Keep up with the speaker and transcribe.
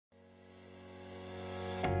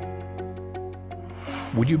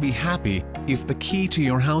Would you be happy if the key to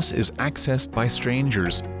your house is accessed by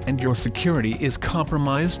strangers and your security is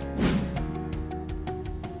compromised?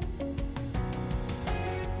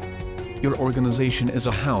 Your organization is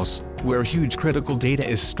a house where huge critical data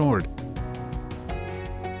is stored.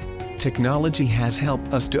 Technology has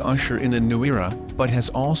helped us to usher in a new era, but has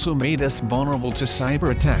also made us vulnerable to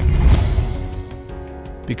cyber attack.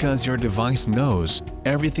 Because your device knows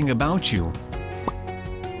everything about you.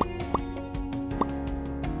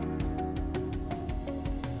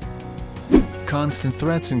 Constant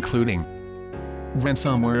threats including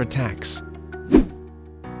ransomware attacks,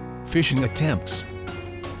 phishing attempts,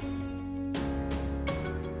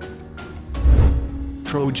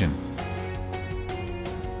 Trojan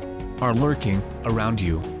are lurking around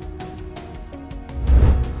you.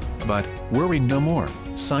 But worry no more,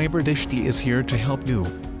 CyberDisti is here to help you.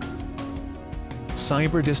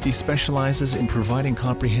 CyberDisti specializes in providing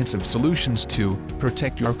comprehensive solutions to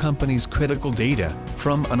protect your company's critical data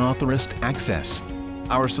from unauthorized access.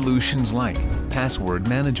 Our solutions like password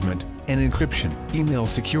management and encryption, email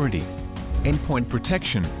security, endpoint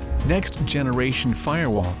protection, next-generation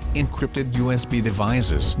firewall, encrypted USB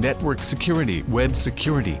devices, network security, web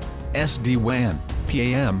security, SD-WAN,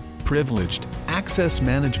 PAM, privileged access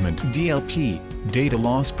management, DLP, data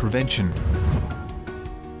loss prevention,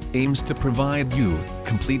 aims to provide you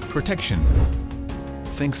complete protection.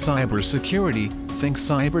 Think cybersecurity, think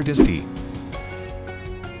CyberDisti.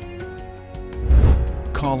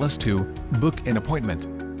 Call us to book an appointment.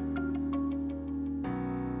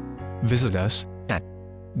 Visit us at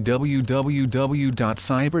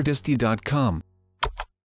www.cyberdisti.com.